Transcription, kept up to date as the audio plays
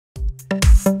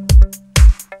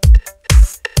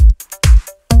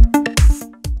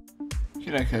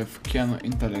Here I have KIANO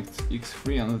Intelect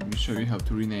X3 and let me show you how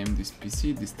to rename this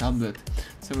PC, this tablet.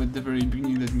 So at the very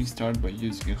beginning, let me start by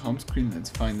using a home screen. Let's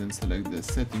find and select the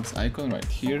settings icon right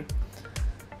here.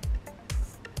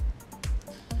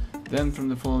 Then from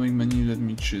the following menu, let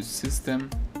me choose System.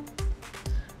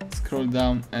 Scroll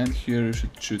down and here you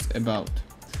should choose About.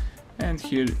 And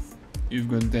here you've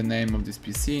got the name of this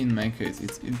PC. In my case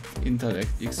it's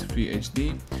Intellect X3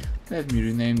 HD. Let me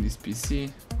rename this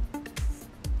PC.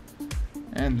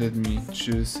 And let me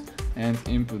choose and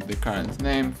input the current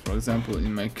name. For example,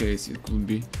 in my case it could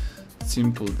be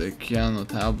simple the KIANO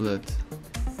tablet.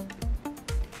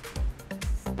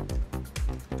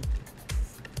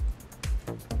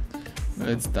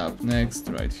 Let's tap next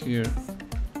right here.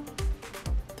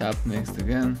 Tap next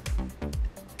again.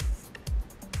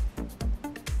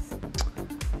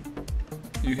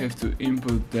 You have to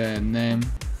input the name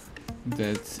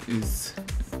that is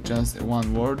just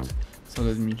one word. So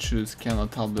let me choose KIANO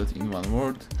tablet in one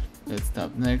word. Let's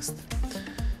tap next.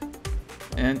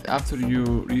 And after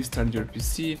you restart your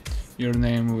PC, your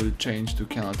name will change to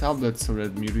KIANO tablet. So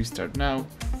let me restart now.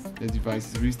 The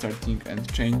device is restarting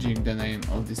and changing the name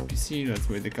of this PC. Let's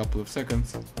wait a couple of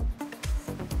seconds.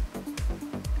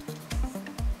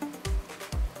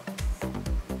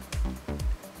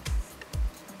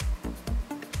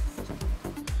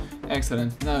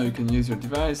 Excellent, now you can use your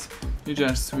device. You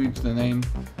just switch the name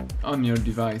on your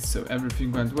device. So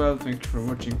everything went well. Thank you for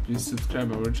watching. Please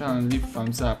subscribe our channel, leave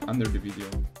thumbs up under the video.